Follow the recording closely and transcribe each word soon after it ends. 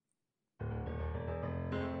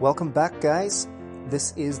Welcome back, guys.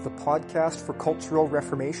 This is the podcast for Cultural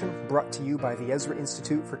Reformation, brought to you by the Ezra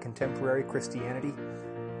Institute for Contemporary Christianity.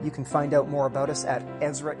 You can find out more about us at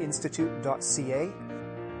ezrainstitute.ca.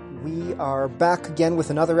 We are back again with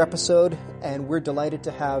another episode, and we're delighted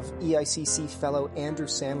to have EICC fellow Andrew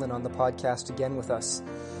Sandlin on the podcast again with us.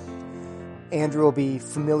 Andrew will be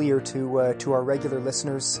familiar to our regular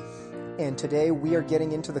listeners, and today we are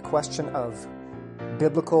getting into the question of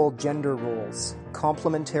biblical gender roles,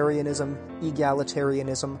 complementarianism,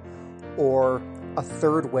 egalitarianism, or a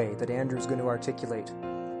third way that Andrew's going to articulate.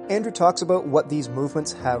 Andrew talks about what these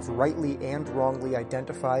movements have rightly and wrongly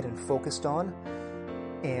identified and focused on,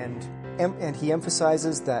 and he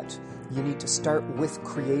emphasizes that you need to start with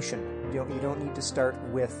creation. You don't need to start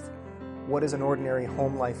with what does an ordinary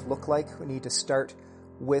home life look like. We need to start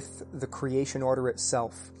with the creation order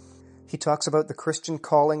itself. He talks about the Christian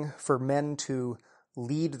calling for men to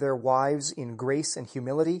lead their wives in grace and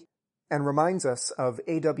humility, and reminds us of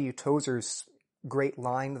A.W. Tozer's great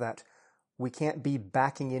line that we can't be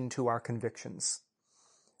backing into our convictions.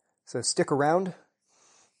 So stick around.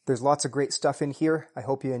 There's lots of great stuff in here. I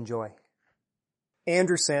hope you enjoy.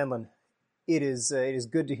 Andrew Sandlin, it is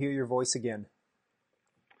good to hear your voice again.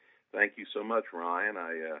 Thank you so much, Ryan.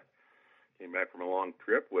 I came back from a long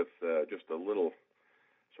trip with just a little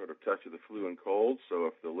sort of touch of the flu and cold, so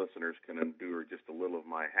if the listeners can endure just a little of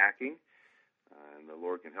my hacking, and the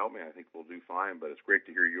Lord can help me, I think we'll do fine. But it's great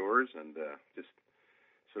to hear yours, and just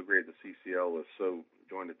so great that CCL is so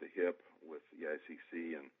joined at the hip with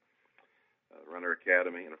EICC and Runner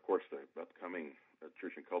Academy, and of course the upcoming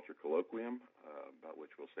Church and Culture Colloquium, about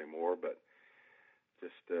which we'll say more. But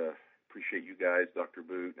just appreciate you guys, Dr.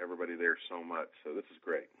 Boot, everybody there so much. So this is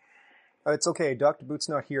great. It's okay. Dr. Boot's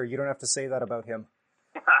not here. You don't have to say that about him.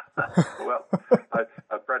 Well,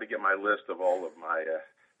 I've tried to get my list of all of my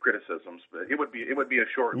criticisms, but it would be a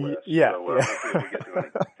short list. Yeah. So we'll see if we get to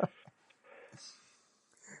anything.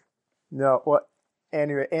 No, well,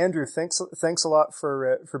 anyway, Andrew, thanks a lot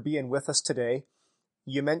for being with us today.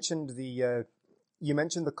 You mentioned the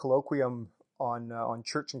colloquium on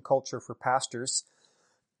church and culture for pastors,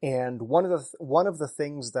 and one of the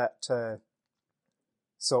things that.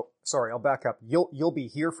 So, sorry, I'll back up. You'll be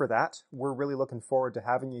here for that. We're really looking forward to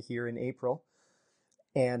having you here in April.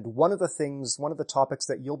 And one of the topics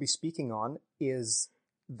that you'll be speaking on is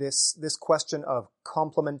this question of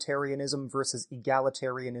complementarianism versus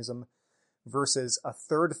egalitarianism versus a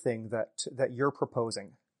third thing that you're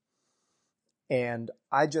proposing. And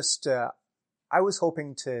I was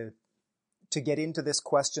hoping to get into this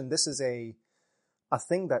question. This is a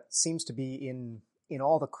thing that seems to be in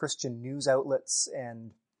all the Christian news outlets,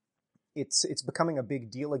 and it's becoming a big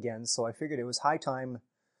deal again. So I figured it was high time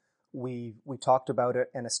we talked about it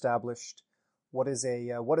and established what is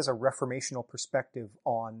a reformational perspective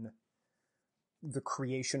on the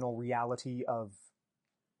creational reality of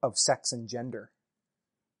sex and gender.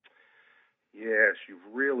 Yes,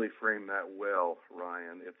 you've really framed that well,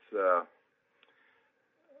 Ryan. It's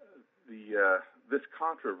this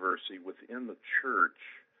controversy within the church,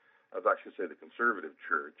 I should say the conservative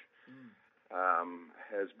church,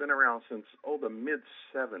 has been around since the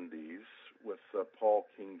mid-'70s with Paul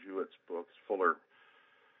King Jewett's books. Fuller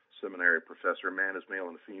Seminary professor, Man is Male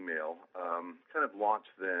and Female, kind of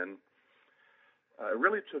launched then. It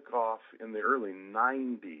really took off in the early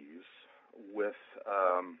 90s with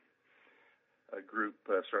a group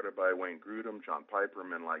started by Wayne Grudem, John Piper,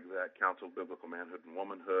 men like that, Council of Biblical Manhood and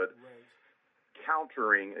Womanhood, right,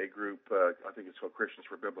 countering a group, I think it's called Christians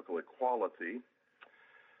for Biblical Equality.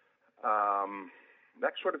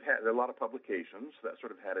 That sort of had a lot of publications. That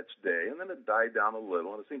sort of had its day, and then it died down a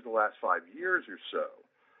little. And it seems the last 5 years or so,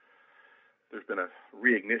 there's been a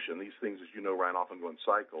reignition. These things, as you know, Ryan, often go in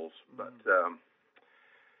cycles, but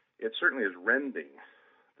it certainly is rending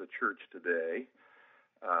the church today.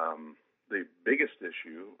 The biggest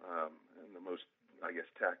issue, and the most, I guess,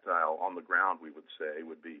 tactile on the ground, we would say,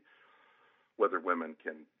 would be whether women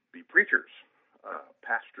can be preachers,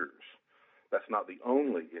 pastors. That's not the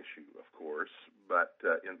only issue, of course, but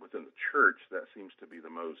within the church, that seems to be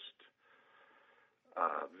the most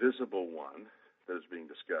visible one that is being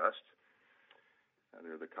discussed. And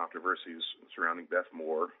there are the controversies surrounding Beth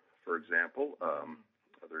Moore, for example.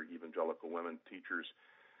 Other evangelical women teachers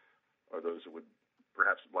are those that would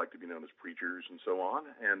perhaps like to be known as preachers and so on.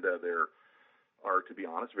 And there are, to be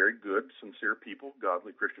honest, very good, sincere people,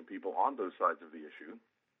 godly Christian people on both sides of the issue.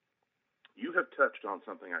 You have touched on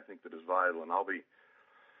something I think that is vital, and I'll be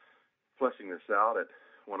fleshing this out at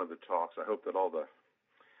one of the talks. I hope that all the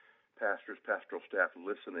pastors, pastoral staff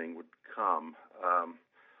listening would come.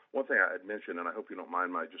 One thing I had mentioned, and I hope you don't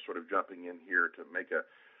mind my just sort of jumping in here to make a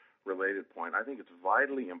related point, I think it's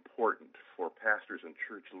vitally important for pastors and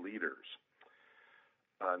church leaders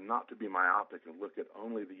not to be myopic and look at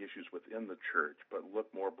only the issues within the church, but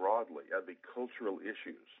look more broadly at the cultural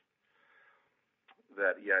issues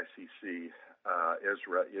that EICC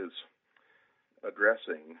Ezra is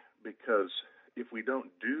addressing, because if we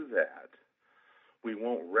don't do that, we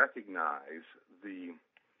won't recognize the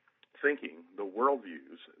thinking, the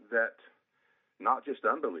worldviews that not just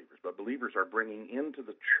unbelievers, but believers are bringing into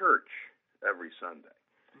the church every Sunday.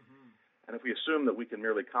 And if we assume that we can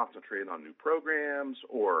merely concentrate on new programs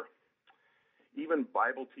or even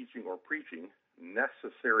Bible teaching or preaching,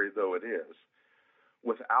 necessary though it is,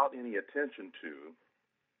 without any attention to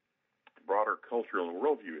broader cultural and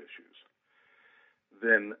worldview issues,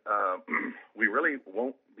 then we really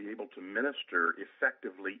won't be able to minister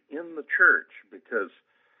effectively in the church, because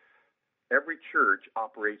every church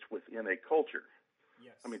operates within a culture.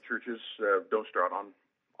 Yes. I mean, churches don't start on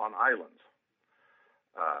islands.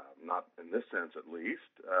 Not in this sense, at least.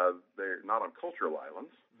 They're not on cultural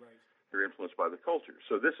islands. Right. They're influenced by the culture.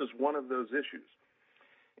 So this is one of those issues.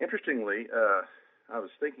 Interestingly, I was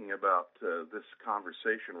thinking about this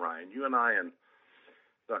conversation, Ryan. You and I and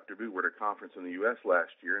Dr. Boo were at a conference in the U.S.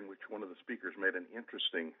 last year in which one of the speakers made an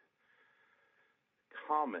interesting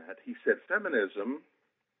comment. He said feminism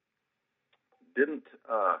didn't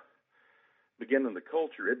begin in the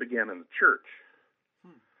culture, it began in the church.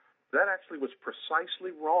 That actually was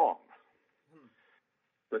precisely wrong.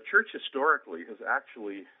 The church historically has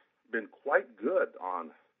actually been quite good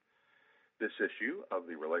on this issue of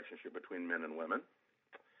the relationship between men and women,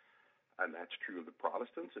 and that's true of the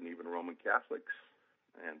Protestants and even Roman Catholics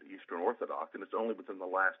and Eastern Orthodox, and it's only within the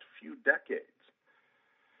last few decades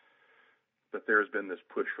that there has been this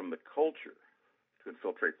push from the culture to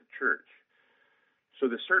infiltrate the church. So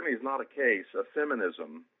this certainly is not a case of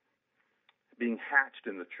feminism being hatched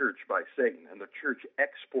in the church by Satan and the church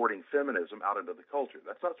exporting feminism out into the culture.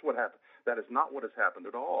 That's not what happened. That is not what has happened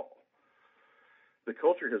at all. The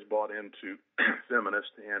culture has bought into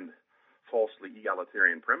feminist and falsely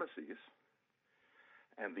egalitarian premises,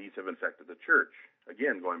 and these have infected the church.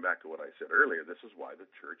 Again, going back to what I said earlier, this is why the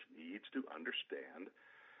church needs to understand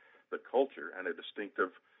the culture and a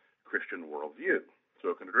distinctive Christian worldview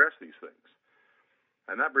so it can address these things.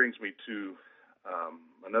 And that brings me to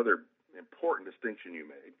another important distinction you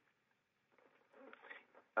made.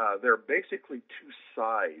 There are basically two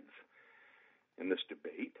sides in this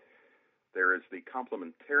debate. There is the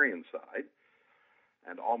complementarian side,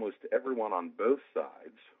 and almost everyone on both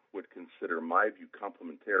sides would consider my view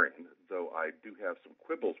complementarian, though I do have some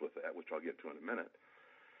quibbles with that, which I'll get to in a minute.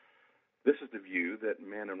 This is the view that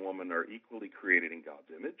man and woman are equally created in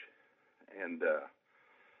God's image and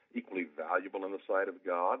equally valuable in the sight of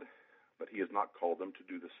God, but he has not called them to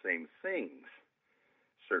do the same things,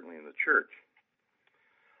 certainly in the church.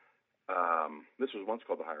 This was once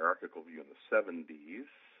called the hierarchical view in the 70s.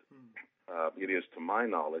 It is, to my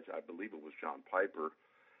knowledge, I believe it was John Piper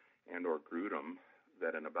and or Grudem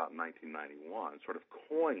that in about 1991 sort of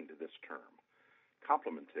coined this term,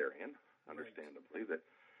 complementarian, understandably, that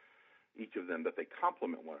each of them, that they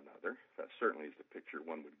complement one another. That certainly is the picture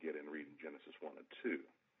one would get in reading Genesis 1 and 2.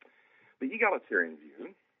 The egalitarian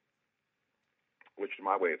view, which to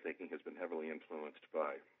my way of thinking has been heavily influenced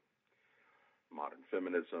by modern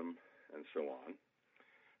feminism and so on,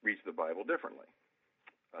 reads the Bible differently.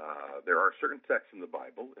 There are certain texts in the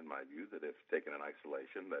Bible, in my view, that if taken in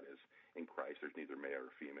isolation, that is, in Christ, there's neither male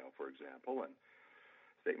or female, for example, and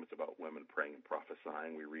statements about women praying and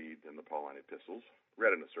prophesying we read in the Pauline epistles,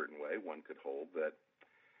 read in a certain way, one could hold that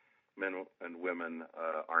men and women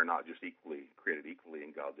are not just created equally in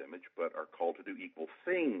God's image, but are called to do equal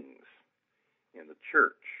things in the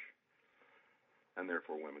church, and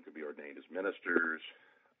therefore women could be ordained as ministers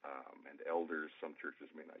and elders. Some churches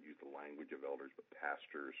may not use the language of elders, but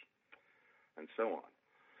pastors, and so on.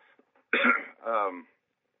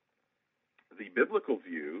 The biblical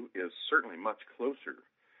view is certainly much closer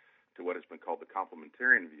to what has been called the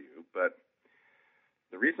complementarian view, but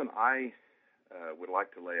the reason I would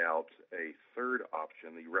like to lay out a third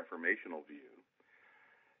option, the reformational view,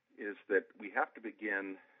 is that we have to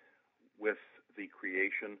begin with the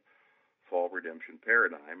creation, fall, redemption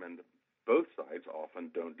paradigm, and both sides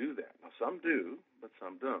often don't do that. Now, some do, but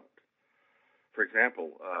some don't. For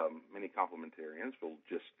example, many complementarians will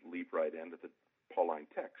just leap right into the Pauline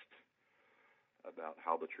text about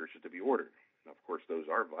how the church is to be ordered. Now, of course, those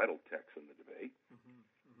are vital texts in the debate,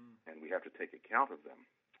 and we have to take account of them.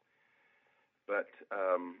 But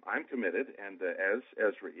I'm committed, and as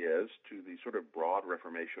Ezra is, to the sort of broad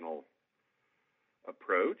reformational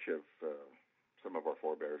approach of some of our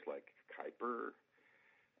forebears like Kuyper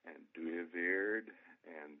and Dueveerd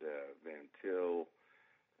and Van Til,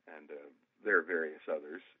 and there are various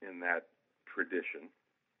others in that tradition,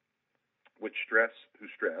 who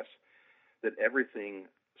stress that everything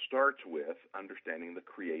starts with understanding the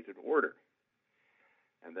created order.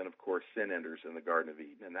 And then, of course, sin enters in the Garden of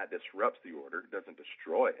Eden, and that disrupts the order. It doesn't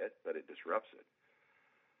destroy it, but it disrupts it.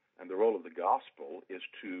 And the role of the gospel is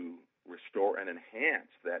to restore and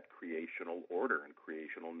enhance that creational order and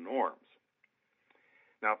creational norms.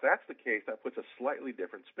 Now, if that's the case, that puts a slightly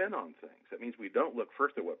different spin on things. That means we don't look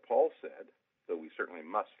first at what Paul said, though we certainly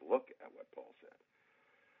must look at what Paul said.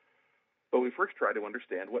 But we first try to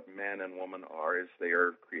understand what man and woman are as they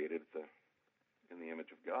are created in the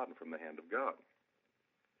image of God and from the hand of God.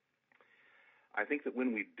 I think that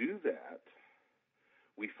when we do that,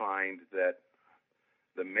 we find that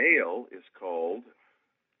the male is called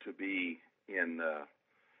to be, in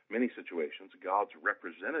many situations, God's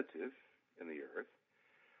representative in the earth,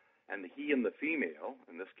 and he and the female,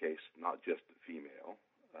 in this case, not just the female,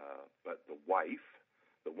 but the wife,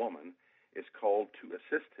 the woman, is called to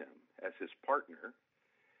assist him as his partner.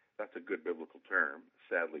 That's a good biblical term.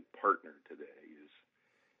 Sadly, partner today is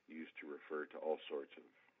used to refer to all sorts of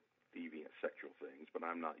deviant sexual things, but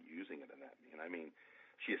I'm not using it in that mean. I mean,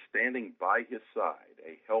 she is standing by his side,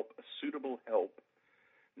 a suitable help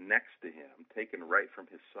next to him, taken right from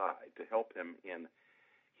his side to help him in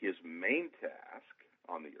his main task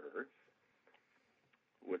on the earth,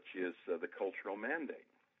 which is the cultural mandate.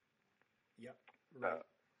 Yep. Right.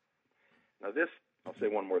 Now this, I'll say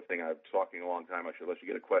one more thing. I'm talking a long time. I should let you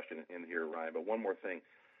get a question in here, Ryan, but one more thing.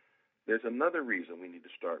 There's another reason we need to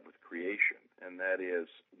start with creation, and that is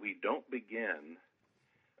we don't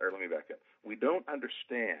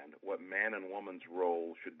understand what man and woman's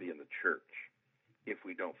role should be in the church if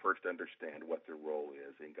we don't first understand what their role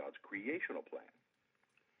is in God's creational plan.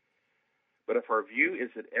 But if our view is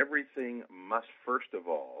that everything must first of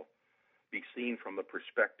all be seen from the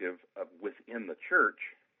perspective of within the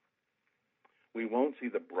church, we won't see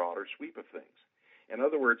the broader sweep of things. In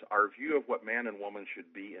other words, our view of what man and woman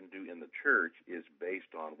should be and do in the church is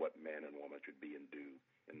based on what man and woman should be and do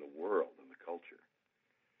in the world, in the culture.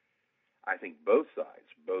 I think both sides,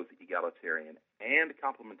 both egalitarian and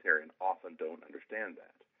complementarian, often don't understand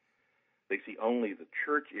that. They see only the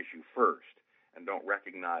church issue first and don't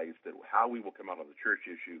recognize that how we will come out on the church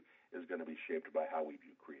issue is going to be shaped by how we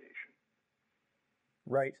view creation.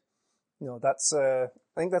 Right. That's I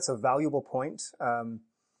think that's a valuable point.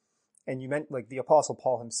 And you meant, like, the Apostle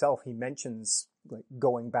Paul himself, he mentions, like,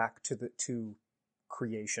 going back to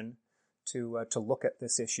creation to look at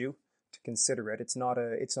this issue, to consider it. It's not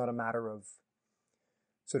a matter of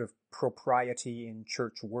sort of propriety in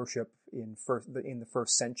church worship in the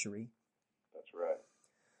first century. That's right.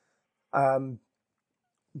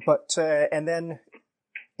 But and then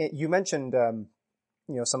you mentioned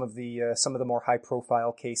some of the more high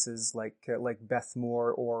profile cases like Beth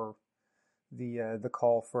Moore, or the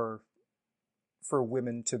call for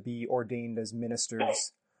women to be ordained as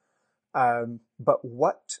ministers. But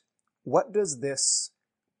what does this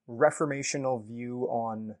reformational view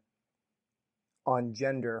on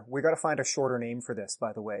gender? We got to find a shorter name for this,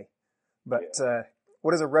 by the way. But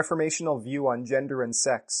what is a reformational view on gender and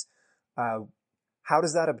sex? How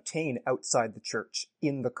does that obtain outside the church,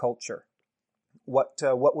 in the culture?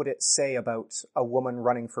 What would it say about a woman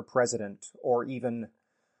running for president, or even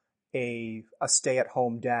a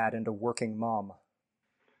stay-at-home dad and a working mom?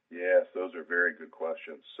 Yes, those are very good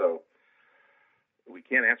questions. So we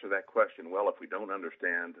can't answer that question well if we don't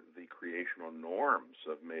understand the creational norms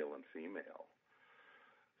of male and female.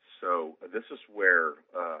 So this is where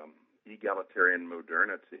egalitarian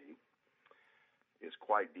modernity is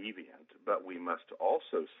quite deviant, but we must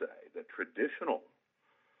also say that traditional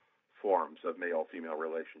forms of male-female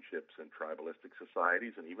relationships in tribalistic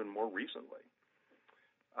societies, and even more recently,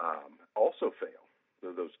 also fail.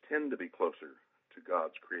 Those tend to be closer to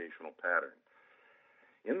God's creational pattern.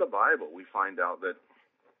 In the Bible, we find out that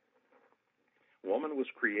woman was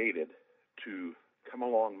created to come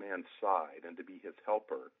along man's side and to be his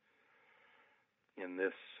helper in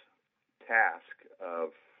this task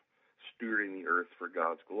of stewarding the earth for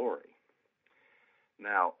God's glory.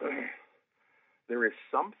 Now, there is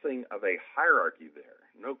something of a hierarchy there,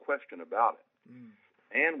 no question about it.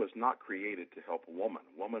 Man was not created to help woman.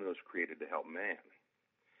 Woman was created to help man.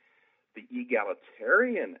 The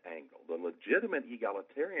egalitarian angle, the legitimate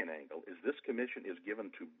egalitarian angle, is this commission is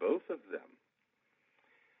given to both of them.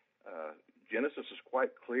 Genesis is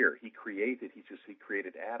quite clear. He created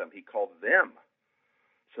Adam. He called them.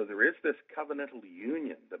 So there is this covenantal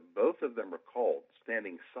union that both of them are called,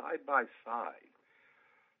 standing side by side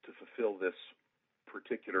to fulfill this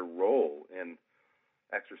particular role in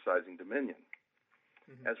exercising dominion.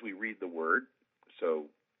 Mm-hmm. As we read the Word, so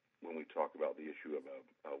when we talk about the issue of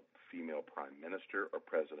a female prime minister or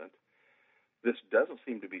president, this doesn't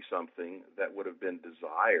seem to be something that would have been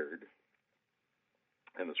desired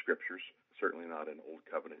in the Scriptures, certainly not in Old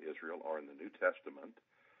Covenant Israel or in the New Testament,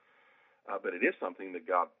 but it is something that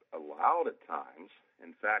God allowed at times,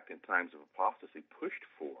 in fact, in times of apostasy, pushed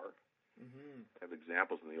for. Mm-hmm. I have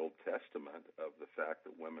examples in the Old Testament of the fact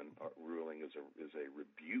that women ruling is a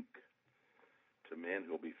rebuke to men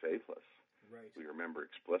who will be faithless. Right. We remember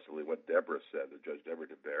explicitly what Deborah said, the Judge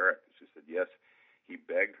Deborah to Barak. She said, yes, he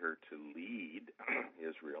begged her to lead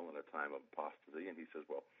Israel in a time of apostasy, and she says,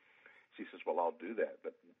 well, I'll do that.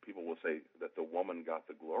 But people will say that the woman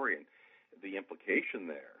got the glory, and the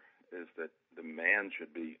implication there is that the man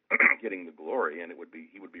should be getting the glory, and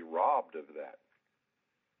he would be robbed of that,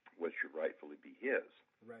 which should rightfully be his.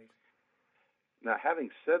 Right. Now, having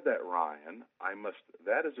said that, Ryan,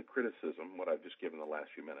 that is a criticism, what I've just given the last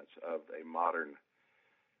few minutes, of a modern,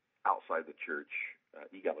 outside the church,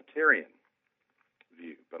 egalitarian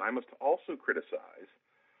view. But I must also criticize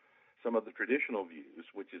some of the traditional views,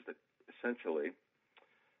 which is that essentially,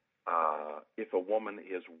 if a woman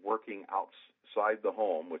is working outside the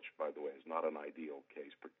home, which, by the way, is not an ideal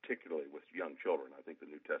case, particularly with young children, I think the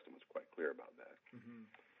New Testament is quite clear about that, mm-hmm.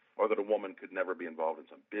 or that a woman could never be involved in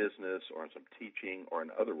some business or in some teaching or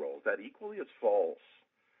in other roles, that equally is false.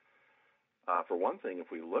 For one thing,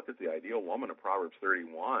 if we look at the ideal woman of Proverbs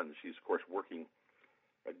 31, she's, of course, working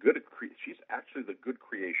she's actually the good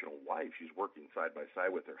creational wife. She's working side by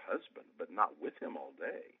side with her husband, but not with him all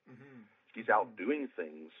day. Mm-hmm. She's out doing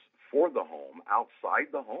things for the home,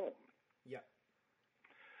 outside the home. Yeah.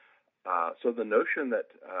 So the notion that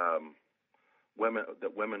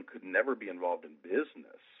women could never be involved in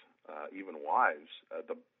business, even wives,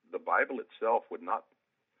 the Bible itself would not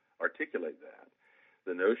articulate that.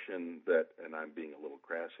 The notion that, and I'm being a little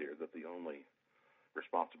crass here, that the only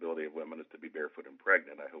responsibility of women is to be barefoot and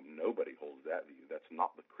pregnant. I hope nobody holds that view. That's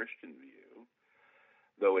not the Christian view.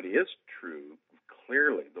 Though it is true,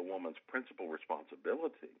 clearly the woman's principal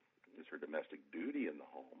responsibility is her domestic duty in the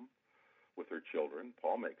home with her children.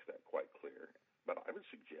 Paul makes that quite clear. But I would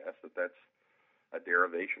suggest that that's a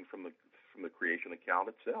derivation from the creation account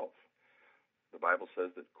itself. The Bible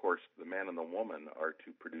says that, of course, the man and the woman are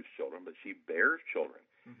to produce children, but she bears children.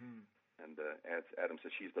 Mm-hmm. And as Adam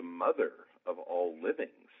says, she's the mother of all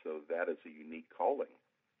living, so that is a unique calling.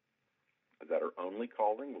 Is that her only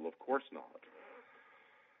calling? Well, of course not.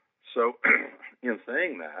 So in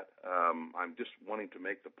saying that, I'm just wanting to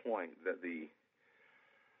make the point that the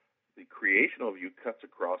creational view cuts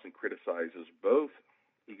across and criticizes both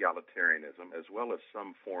egalitarianism as well as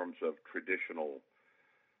some forms of traditional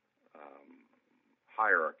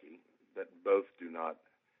hierarchy that both do not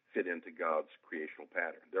fit into God's creational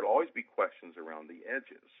pattern. There'll always be questions around the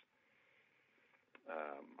edges.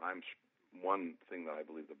 One thing that I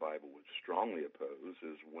believe the Bible would strongly oppose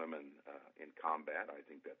is women in combat. I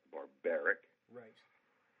think that's barbaric. Right.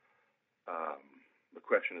 The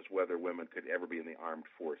question is whether women could ever be in the armed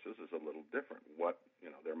forces is a little different.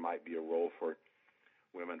 There might be a role for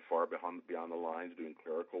women far beyond the lines doing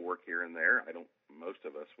clerical work here and there. Most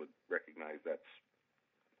of us would recognize that's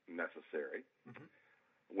necessary. Mm-hmm.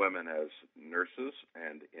 Women as nurses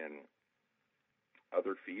and in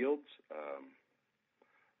other fields.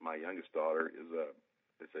 My youngest daughter is a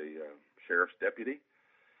sheriff's deputy.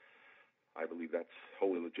 I believe that's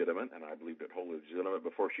wholly legitimate, and I believed it wholly legitimate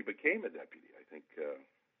before she became a deputy. I think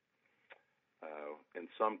in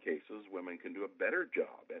some cases women can do a better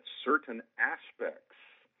job at certain aspects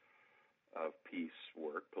of peace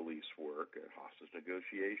work, police work, hostage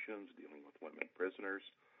negotiations, dealing with women prisoners,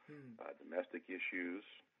 domestic issues.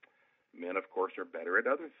 Men, of course, are better at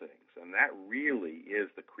other things, and that really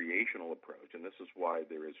is the creational approach, and this is why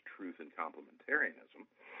there is truth in complementarianism,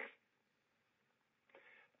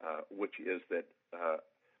 which is that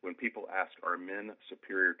when people ask, are men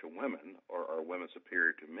superior to women, or are women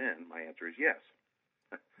superior to men, my answer is yes.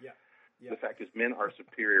 Yeah. The fact is men are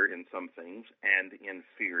superior in some things and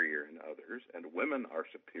inferior in others, and women are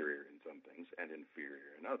superior in some things and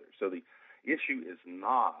inferior in others. So the issue is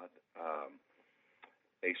not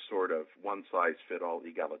a sort of one-size-fit-all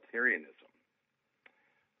egalitarianism,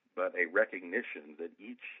 but a recognition that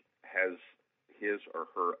each has his or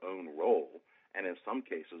her own role, and in some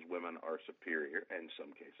cases women are superior, and in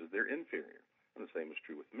some cases they're inferior, and the same is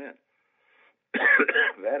true with men.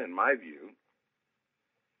 That, in my view,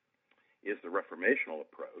 is the reformational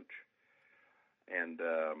approach, and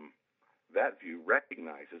that view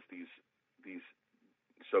recognizes these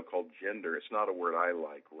so-called gender. It's not a word I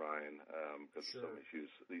like, Ryan, because of some issues.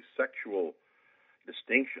 These sexual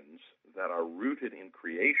distinctions that are rooted in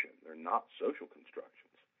creation. They're not social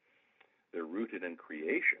constructions. They're rooted in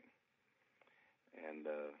creation. And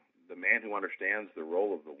the man who understands the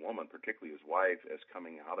role of the woman, particularly his wife, as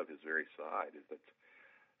coming out of his very side, is that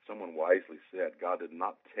someone wisely said God did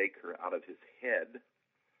not take her out of his head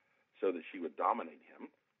so that she would dominate him,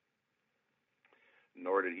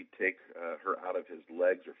 nor did he take her out of his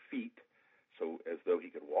legs or feet so as though he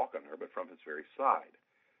could walk on her, but from his very side,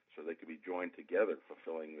 so they could be joined together,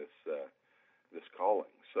 fulfilling this calling.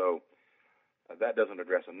 So that doesn't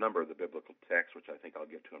address a number of the biblical texts, which I think I'll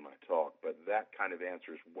get to in my talk, but that kind of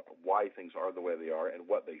answers why things are the way they are and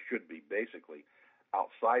what they should be, basically,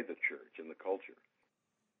 outside the church in the culture.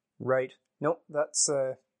 Right. No, that's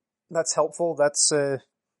helpful.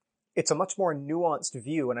 It's a much more nuanced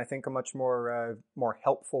view, and I think a much more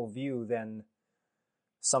helpful view than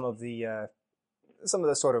some of the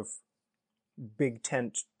sort of big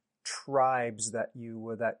tent tribes that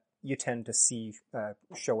you tend to see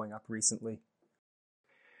showing up recently.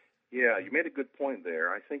 Yeah, you made a good point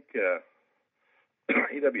there. I think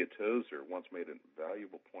A.W. Tozer once made a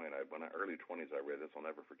valuable point. When I early 20s I read this, I'll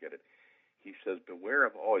never forget it. He says, beware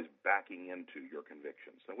of always backing into your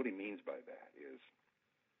convictions. Now, what he means by that is,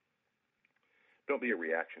 don't be a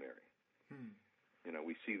reactionary. You know,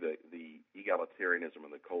 we see the egalitarianism in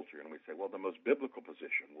the culture, and we say, well, the most biblical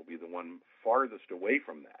position will be the one farthest away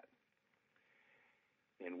from that,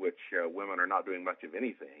 in which women are not doing much of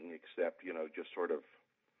anything except, just sort of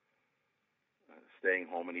staying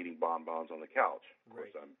home and eating bonbons on the couch. Of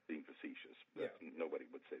course, I'm being facetious. But nobody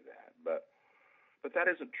would say that. But that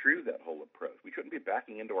isn't true, that whole approach. We shouldn't be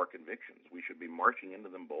backing into our convictions. We should be marching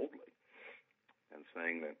into them boldly and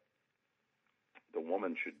saying that the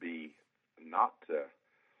woman should be not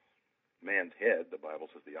man's head, the Bible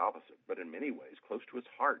says the opposite, but in many ways close to his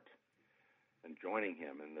heart, and joining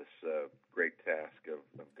him in this great task of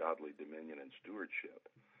godly dominion and stewardship,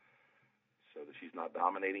 so that she's not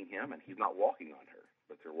dominating him and he's not walking on her,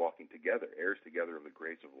 but they're walking together, heirs together of the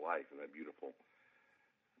grace of life, in that beautiful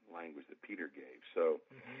language that Peter gave. So,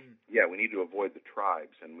 we need to avoid the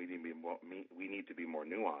tribes, and we need to be more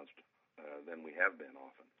nuanced than we have been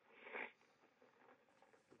often.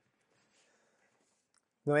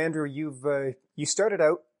 Now, Andrew, you started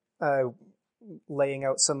out laying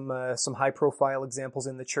out some high-profile examples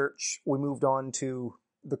in the church. We moved on to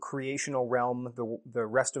the creational realm, the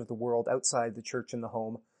rest of the world outside the church and the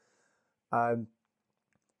home.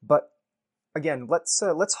 But again, let's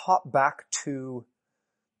hop back to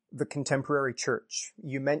the contemporary church.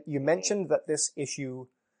 You mentioned that this issue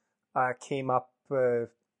came up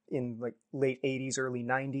in like late 80s, early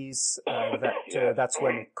 90s. That's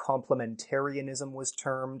when complementarianism was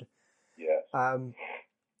termed. Yes.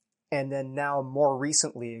 And then now, more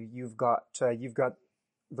recently, you've got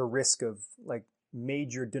the risk of like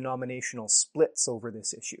major denominational splits over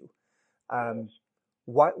this issue.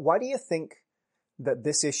 Why do you think that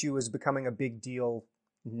this issue is becoming a big deal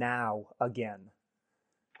now again?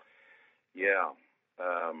 Yeah,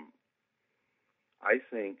 I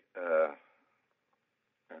think,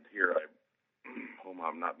 and here I hope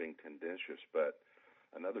I'm not being tendentious, but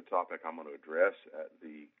another topic I'm going to address at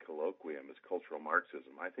the colloquium is cultural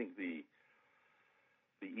Marxism. I think the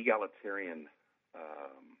egalitarian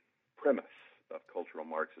premise of cultural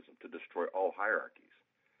Marxism to destroy all hierarchies,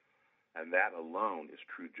 and that alone is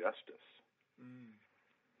true justice.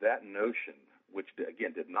 That notion, which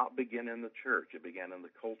again did not begin in the church, it began in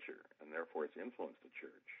the culture, and therefore it's influenced the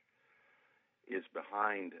church, is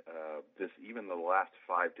behind this even the last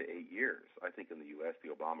 5 to 8 years. I think in the U.S.,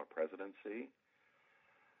 the Obama presidency,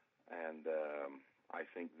 and I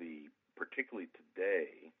think particularly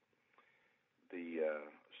today, the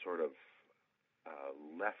sort of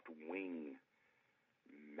left-wing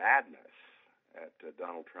madness at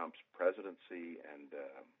Donald Trump's presidency and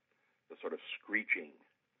the sort of screeching,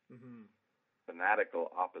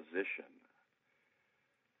 fanatical opposition,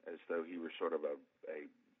 as though he were sort of a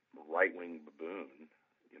right-wing baboon,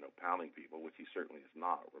 pounding people, which he certainly is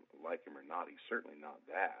not. Like him or not, he's certainly not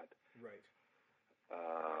that. Right.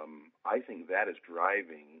 I think that is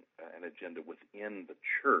driving an agenda within the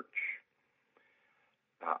church.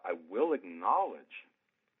 I will acknowledge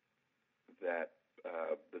that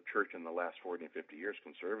the church in the last 40 and 50 years,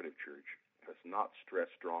 conservative church, has not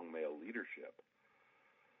stressed strong male leadership,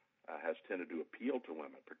 has tended to appeal to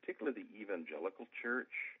women, particularly the evangelical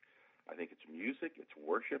church. I think its music, its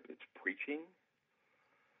worship, its preaching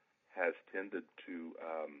has tended to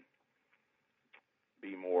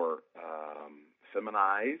be more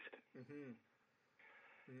feminized.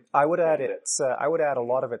 I would add I would add a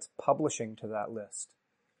lot of its publishing to that list.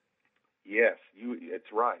 Yes,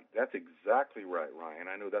 it's right. That's exactly right, Ryan.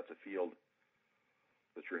 I know that's a field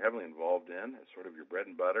that you're heavily involved in. It's sort of your bread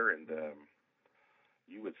and butter, and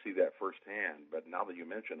you would see that firsthand. But now that you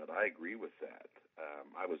mention it, I agree with that.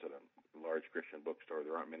 I was at a large Christian bookstore.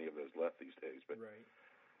 There aren't many of those left these days, but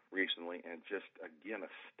recently, and just, again,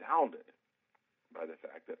 astounded by the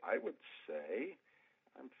fact that I would say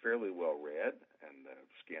I'm fairly well read and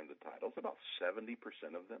scanned the titles. About 70%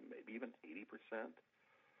 of them, maybe even 80%,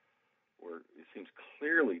 were, it seems,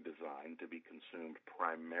 clearly designed to be consumed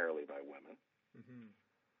primarily by women. Mm-hmm.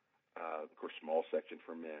 Of course, small section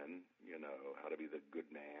for men, how to be the good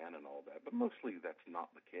man and all that, but mostly that's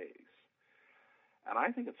not the case. And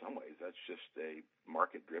I think in some ways that's just a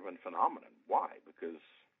market-driven phenomenon. Why? Because,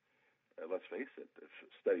 let's face it, if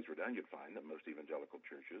studies were done, you'd find that most evangelical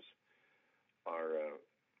churches are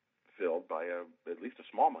filled by at least a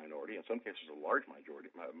small minority, in some cases a large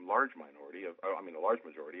majority of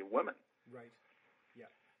women. Right.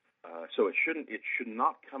 Yeah. So it should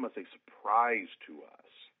not come as a surprise to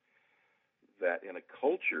us that in a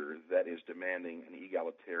culture that is demanding an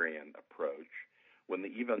egalitarian approach, when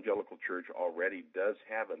the evangelical church already does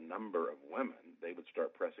have a number of women, they would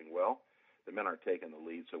start pressing, well, the men aren't taking the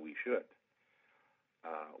lead, so we should.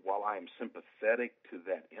 While I am sympathetic to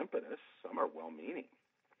that impetus, some are well-meaning.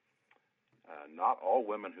 Not all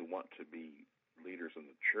women who want to be leaders in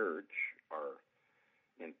the church are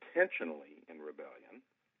intentionally in rebellion.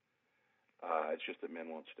 It's just that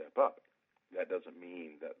men won't step up. That doesn't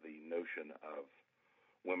mean that the notion of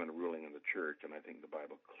women ruling in the church, and I think the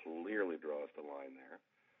Bible clearly draws the line there,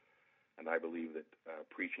 and I believe that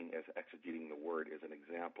preaching as exegeting the word is an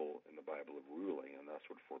example in the Bible of ruling, and thus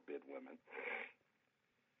would forbid women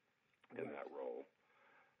in that role.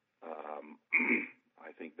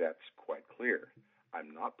 I think that's quite clear.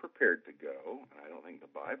 I'm not prepared to go, and I don't think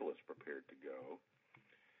the Bible is prepared to go,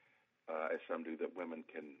 as some do, that women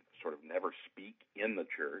can sort of never speak in the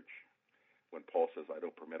church. When Paul says, I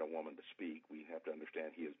don't permit a woman to speak, we have to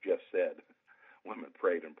understand he has just said women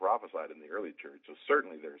prayed and prophesied in the early church. So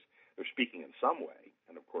certainly they're speaking in some way,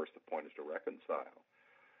 and of course the point is to reconcile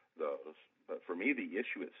those. But for me, the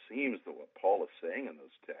issue, it seems that what Paul is saying in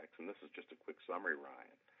those texts, and this is just a quick summary,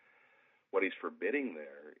 Ryan, what he's forbidding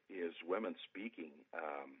there is women speaking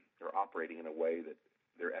or operating in a way that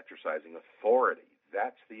they're exercising authority.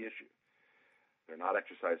 That's the issue. They're not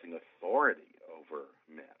exercising authority over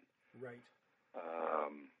men. Right.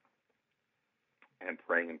 And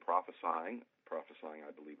praying and prophesying,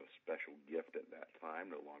 I believe, a special gift at that time,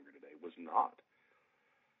 no longer today, was not.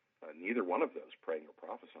 Neither one of those, praying or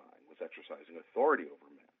prophesying, was exercising authority over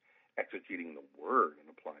men. Exegeting the word and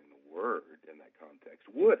applying the word in that context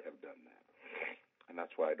would have done that. And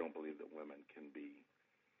that's why I don't believe that women can be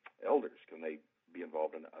elders. Can they be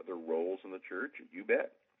involved in other roles in the church? You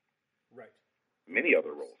bet. Right. Many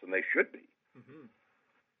other roles, and they should be. Mm-hmm.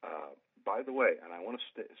 By the way, and I want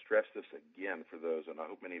to stress this again for those, and I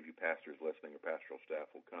hope many of you pastors listening or pastoral staff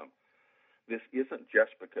will come, this isn't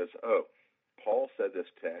just because, Paul said this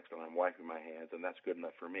text and I'm wiping my hands and that's good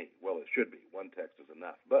enough for me. Well, it should be. One text is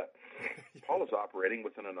enough. But Paul is operating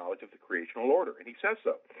within a knowledge of the creational order, and he says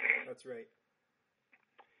so. That's right.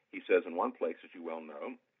 He says in one place, as you well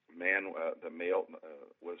know, the male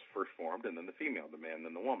was first formed, and then the female, the man,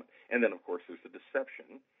 then the woman. And then, of course, there's the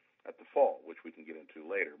deception at the fall, which we can get into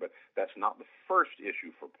later. But that's not the first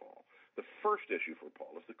issue for Paul. The first issue for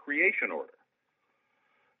Paul is the creation order.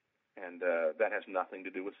 And that has nothing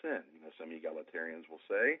to do with sin. Some egalitarians will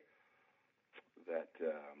say that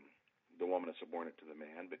the woman is subordinate to the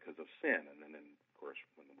man because of sin. And then, of course,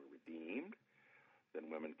 when we're redeemed,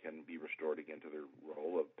 then women can be restored again to their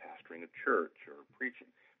role of pastoring a church or preaching.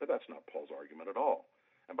 But that's not Paul's argument at all.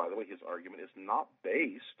 And by the way, his argument is not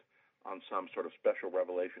based on some sort of special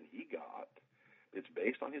revelation he got. It's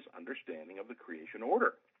based on his understanding of the creation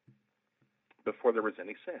order. Before there was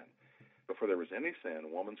any sin. Before there was any sin, a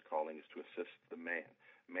woman's calling is to assist the man.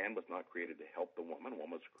 Man was not created to help the woman.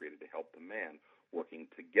 Woman was created to help the man, working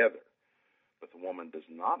together. But the woman does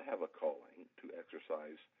not have a calling to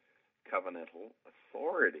exercise covenantal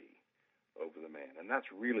authority over the man. And that's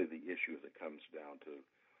really the issue as it comes down to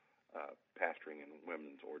pastoring and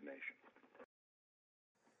women's ordination.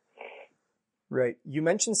 Right. You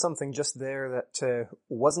mentioned something just there that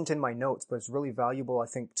wasn't in my notes, but it's really valuable, I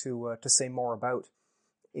think, to say more about,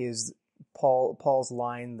 is Paul's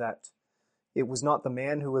line that it was not the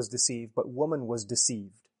man who was deceived, but woman was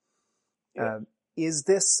deceived. Yeah. Is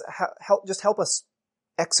this, help us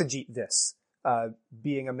exegete this,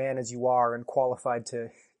 being a man as you are and qualified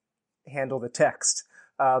to handle the text.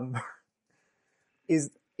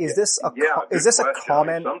 Is this a Yeah, is good this a question. I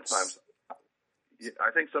mean, comment? sometimes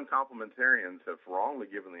I think some complementarians have wrongly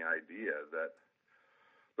given the idea that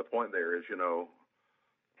the point there is,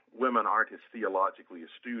 women aren't as theologically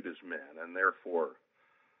astute as men, and therefore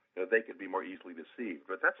they could be more easily deceived.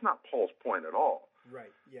 But that's not Paul's point at all.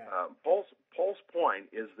 Right. Yeah. Paul's point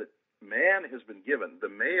is that man has been given, the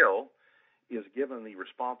male is given the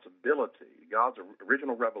responsibility. God's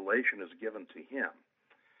original revelation is given to him.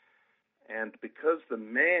 And because the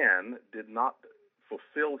man did not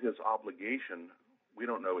fulfill his obligation, we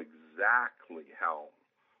don't know exactly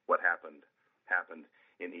what happened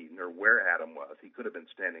in Eden or where Adam was. He could have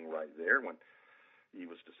been standing right there when he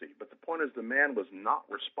was deceived. But the point is the man was not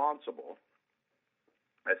responsible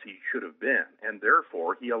as he should have been, and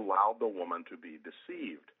therefore he allowed the woman to be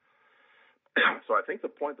deceived. So I think the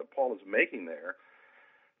point that Paul is making there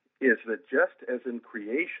is that just as in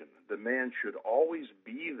creation, the man should always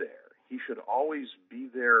be there. He should always be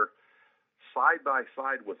there side by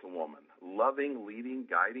side with the woman, loving, leading,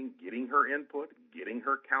 guiding, getting her input, getting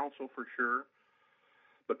her counsel for sure,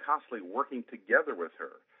 but constantly working together with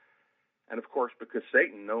her. And of course, because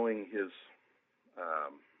Satan, knowing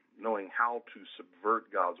how to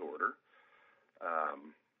subvert God's order,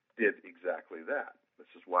 did exactly that.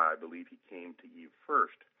 This is why I believe he came to Eve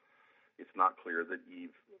first. It's not clear that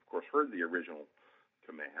Eve, of course, heard the original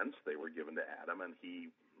commands. They were given to Adam, and he,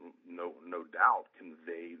 no doubt,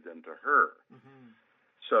 conveyed them to her. Mm-hmm.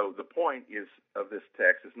 So the point of this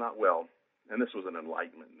text is not, and this was an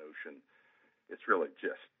Enlightenment notion. It's really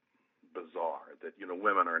just bizarre that,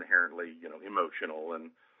 women are inherently, emotional and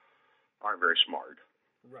aren't very smart.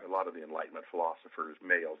 Right. A lot of the Enlightenment philosophers,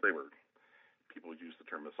 males, they were people who use the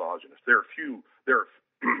term misogynist. There are few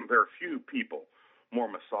people more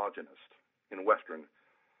misogynist in Western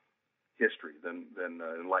history than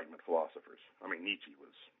Enlightenment philosophers. I mean, Nietzsche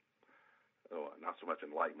was not so much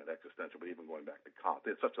Enlightenment, existential, but even going back to Kant.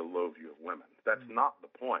 They had such a low view of women. That's not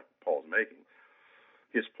the point Paul's making.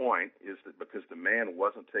 His point is that because the man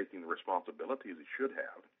wasn't taking the responsibilities he should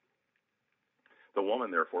have, the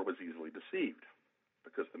woman, therefore, was easily deceived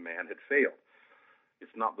because the man had failed.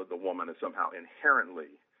 It's not that the woman is somehow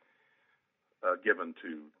inherently given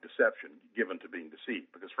to deception, given to being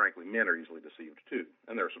deceived, because, frankly, men are easily deceived, too,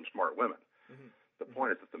 and there are some smart women. Mm-hmm. The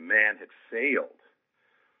point is that the man had failed.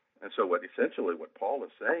 And so what Paul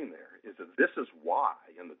is saying there is that this is why,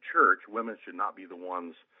 in the church, women should not be the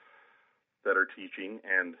ones that are teaching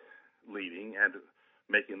and leading and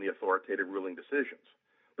making the authoritative ruling decisions.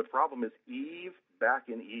 The problem is Eve, back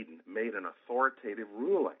in Eden, made an authoritative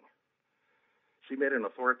ruling. She made an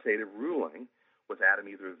authoritative ruling with Adam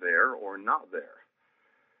either there or not there.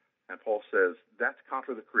 And Paul says that's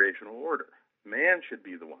contra the creational order. Man should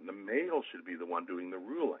be the one. The male should be the one doing the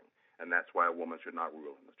ruling. And that's why a woman should not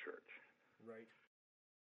rule in the church.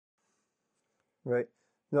 Right.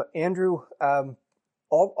 Now, Andrew,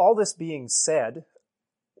 all this being said,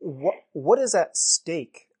 what is at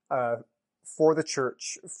stake for the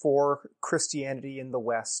church, for Christianity in the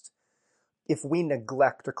West, if we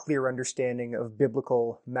neglect a clear understanding of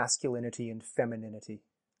biblical masculinity and femininity?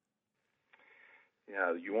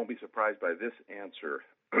 Yeah, you won't be surprised by this answer,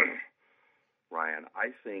 Ryan. I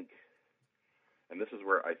think, and this is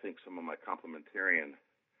where I think some of my complementarian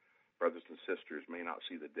brothers and sisters may not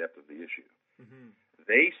see the depth of the issue. Mm-hmm.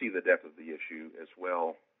 They see the depth of the issue as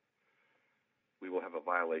well. We will have a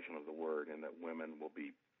violation of the word, and that women will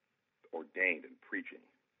be ordained in preaching.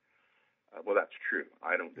 Well, that's true.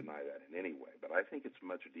 I don't deny that in any way, but I think it's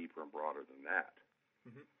much deeper and broader than that.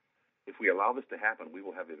 Mm-hmm. If we allow this to happen, we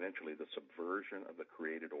will have eventually the subversion of the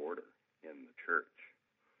created order in the church.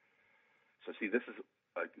 So, see, this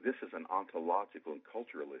is an ontological and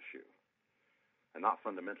cultural issue, and not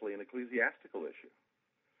fundamentally an ecclesiastical issue.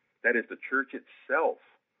 That is, the church itself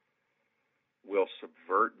will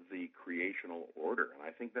subvert the creational order, and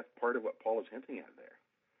I think that's part of what Paul is hinting at there.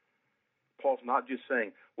 Paul's not just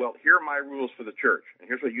saying, well, here are my rules for the church, and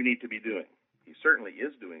here's what you need to be doing. He certainly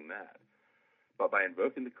is doing that. But by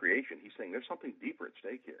invoking the creation, he's saying there's something deeper at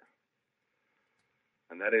stake here.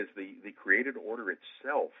 And that is the created order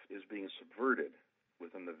itself is being subverted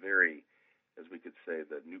within the very, as we could say,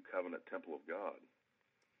 the new covenant temple of God.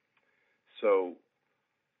 So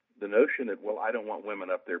the notion that, well, I don't want women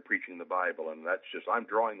up there preaching the Bible, and that's just, I'm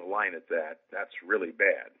drawing the line at that, that's really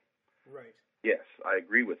bad. Right. Yes, I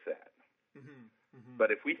agree with that. Mm-hmm. Mm-hmm.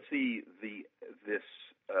 But if we see this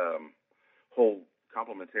whole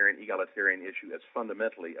complementarian, egalitarian issue as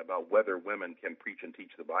fundamentally about whether women can preach and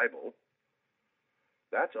teach the Bible,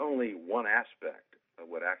 that's only one aspect of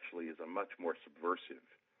what actually is a much more subversive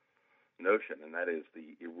notion, and that is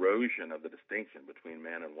the erosion of the distinction between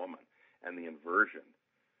man and woman and the inversion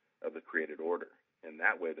of the created order. In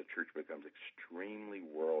that way, the church becomes extremely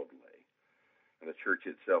worldly, and the church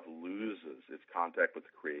itself loses its contact with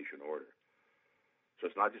the creation order. So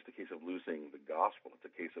it's not just a case of losing the gospel, it's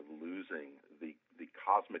a case of losing the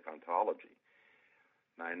cosmic ontology.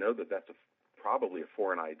 Now, I know that that's probably a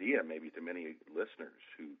foreign idea maybe to many listeners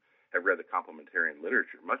who have read the complementarian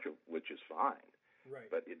literature, much of which is fine. Right.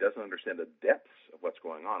 But it doesn't understand the depths of what's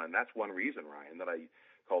going on. And that's one reason, Ryan, that I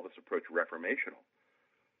call this approach reformational.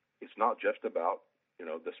 It's not just about,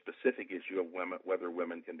 the specific issue of whether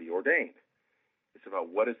women can be ordained. It's about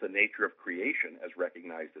what is the nature of creation as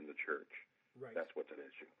recognized in the church. Right. That's what's at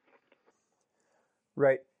issue.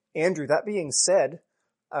 Right. Andrew, that being said,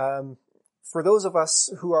 for those of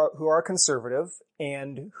us who are conservative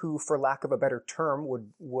and who, for lack of a better term,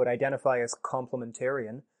 would identify as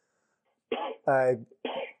complementarian,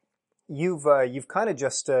 you've kind of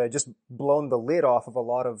just blown the lid off of a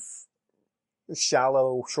lot of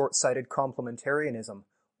shallow, short-sighted complementarianism.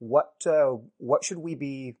 What should we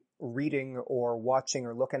be reading or watching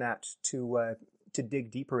or looking at to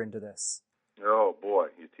dig deeper into this? Oh boy,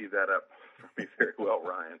 you teed that up for me very well,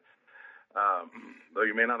 Ryan. Though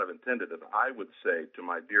you may not have intended it, I would say to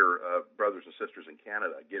my dear brothers and sisters in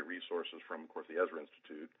Canada, get resources from, of course, the Ezra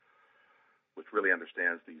Institute, which really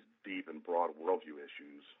understands these deep and broad worldview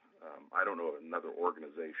issues. I don't know of another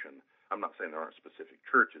organization. I'm not saying there aren't specific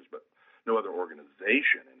churches, but no other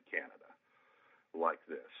organization in Canada like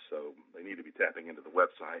this. So they need to be tapping into the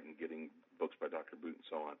website and getting books by Dr. Boot and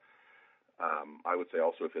so on. I would say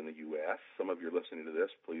also if in the U.S., some of you are listening to this,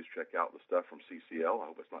 please check out the stuff from CCL. I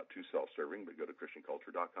hope it's not too self-serving, but go to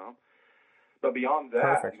ChristianCulture.com. But beyond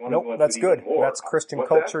that, perfect. You want to go into That's good. more. That's Christian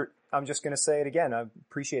Culture. That? I'm just going to say it again. I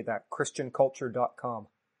appreciate that. ChristianCulture.com.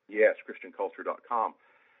 Yes, ChristianCulture.com.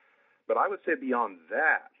 But I would say beyond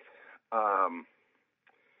that, I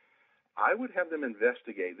would have them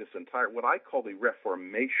investigate this entire, what I call the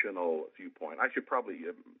reformational viewpoint. I should probably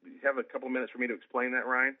have a couple of minutes for me to explain that,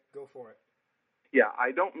 Ryan? Go for it. Yeah,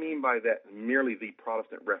 I don't mean by that merely the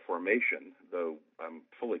Protestant Reformation, though I'm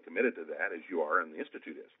fully committed to that, as you are and the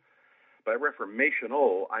Institute is. By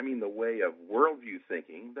reformational, I mean the way of worldview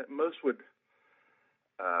thinking that most would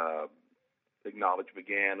acknowledge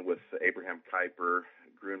began with Abraham Kuyper,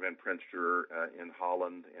 Groen van Prinster in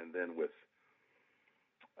Holland, and then with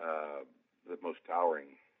the most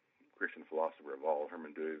towering Christian philosopher of all,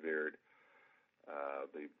 Herman Dooyeweerd,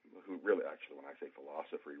 who really, actually, when I say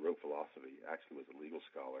philosopher, he wrote philosophy, actually was a legal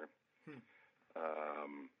scholar.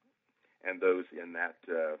 And those in that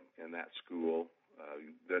school,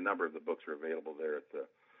 a number of the books are available there at the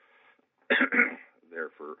there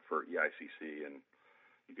for EICC, and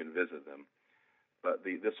you can visit them. But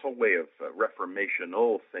this whole way of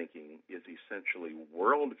reformational thinking is essentially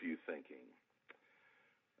worldview thinking.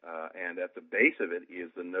 And at the base of it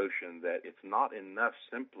is the notion that it's not enough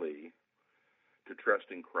simply to trust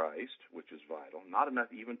in Christ, which is vital, not enough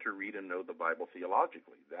even to read and know the Bible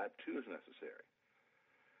theologically. That too is necessary.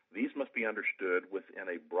 These must be understood within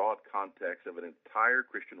a broad context of an entire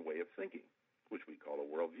Christian way of thinking, which we call a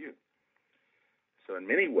worldview. So in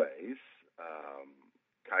many ways,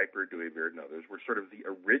 Kuyper, Dooyeweerd, and others were sort of the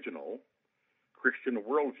original Christian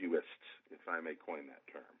worldviewists, if I may coin that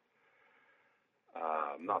term.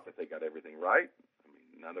 Not that they got everything right. I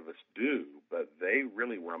mean, none of us do, but they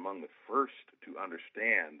really were among the first to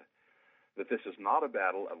understand that this is not a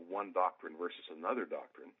battle of one doctrine versus another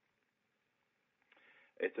doctrine.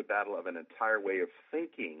 It's a battle of an entire way of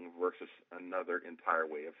thinking versus another entire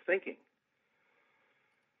way of thinking.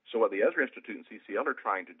 So what the Ezra Institute and CCL are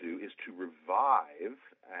trying to do is to revive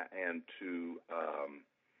and to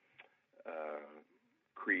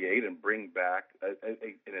create and bring back an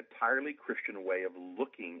entirely Christian way of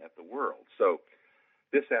looking at the world. So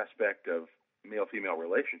this aspect of male-female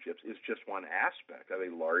relationships is just one aspect of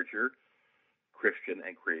a larger Christian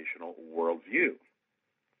and creational worldview.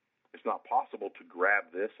 It's not possible to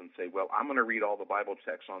grab this and say, well, I'm going to read all the Bible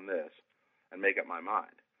texts on this and make up my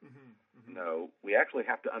mind. No, we actually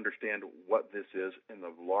have to understand what this is in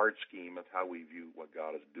the large scheme of how we view what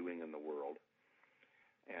God is doing in the world.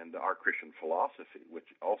 And our Christian philosophy,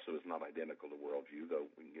 which also is not identical to worldview, though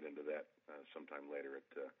we can get into that sometime later at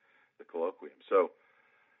the colloquium. So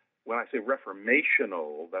when I say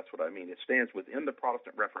reformational, that's what I mean. It stands within the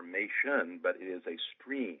Protestant Reformation, but it is a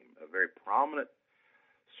stream, a very prominent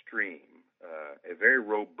stream, a very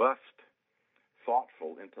robust,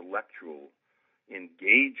 thoughtful, intellectual,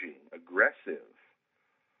 engaging, aggressive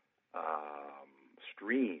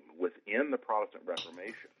stream within the Protestant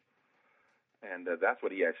Reformation. And that's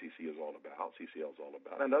what EICC is all about, CCL is all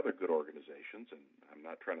about, and other good organizations, and I'm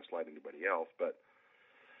not trying to slight anybody else, but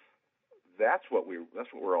that's what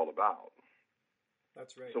we're all about.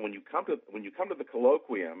 That's right. So when you come to the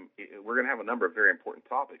colloquium, we're going to have a number of very important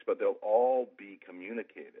topics, but they'll all be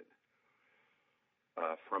communicated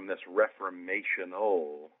from this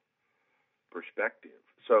reformational perspective.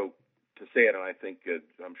 So to say it, and I think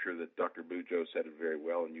I'm sure that Dr. Bujo said it very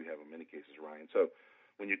well, and you have in many cases, Ryan. So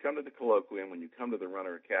when you come to the colloquium, when you come to the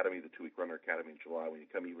Runner Academy, the 2-week Runner Academy in July, when you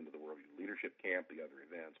come even to the World Leadership Camp, the other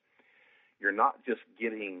events, you're not just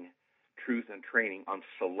getting truth and training on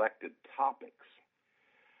selected topics.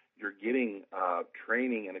 You're getting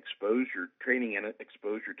training and exposure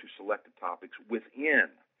to selected topics within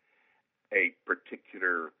a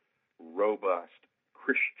particular robust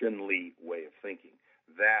Christianly way of thinking.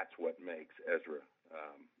 That's what makes Ezra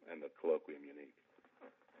and the colloquium unique.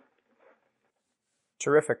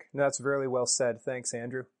 Terrific. That's very well said. Thanks,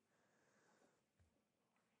 Andrew.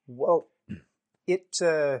 Well, it's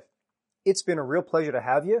been a real pleasure to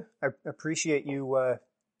have you. I appreciate you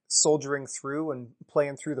soldiering through and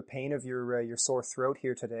playing through the pain of your sore throat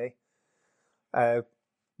here today.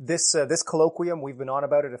 This colloquium, we've been on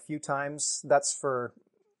about it a few times. That's for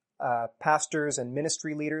pastors and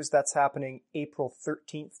ministry leaders. That's happening April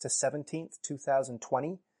 13th to 17th,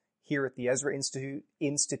 2020, here at the Ezra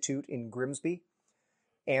Institute in Grimsby.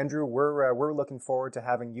 Andrew, we're looking forward to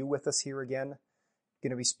having you with us here again.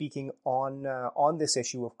 Going to be speaking on this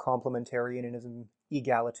issue of complementarianism,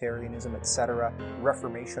 egalitarianism, etc.,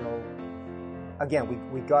 reformational.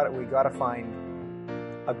 Again, we got to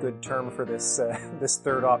find a good term for this this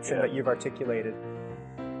third option that you've articulated.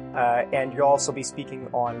 And you'll also be speaking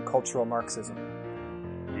on cultural Marxism.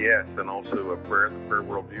 Yes, and also a prayer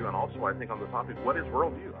worldview, and also I think on the topic, what is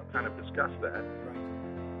worldview? I've kind of discussed that. Right.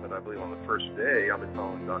 But I believe on the first day, I'll be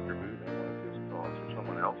following Dr. Booth and one of his thoughts or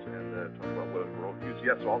someone else, and talk about what is worldview.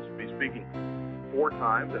 Yes, I'll also be speaking 4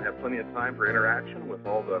 times and have plenty of time for interaction with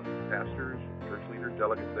all the pastors, church leaders,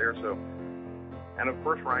 delegates there. So, and of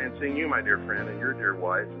course, Ryan, seeing you, my dear friend, and your dear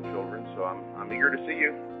wife and children. So I'm eager to see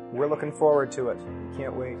you. We're looking forward to it.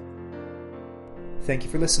 Can't wait. Thank you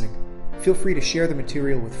for listening. Feel free to share the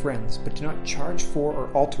material with friends, but do not charge for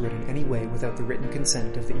or alter it in any way without the written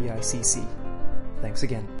consent of the EICC. Thanks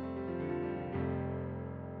again.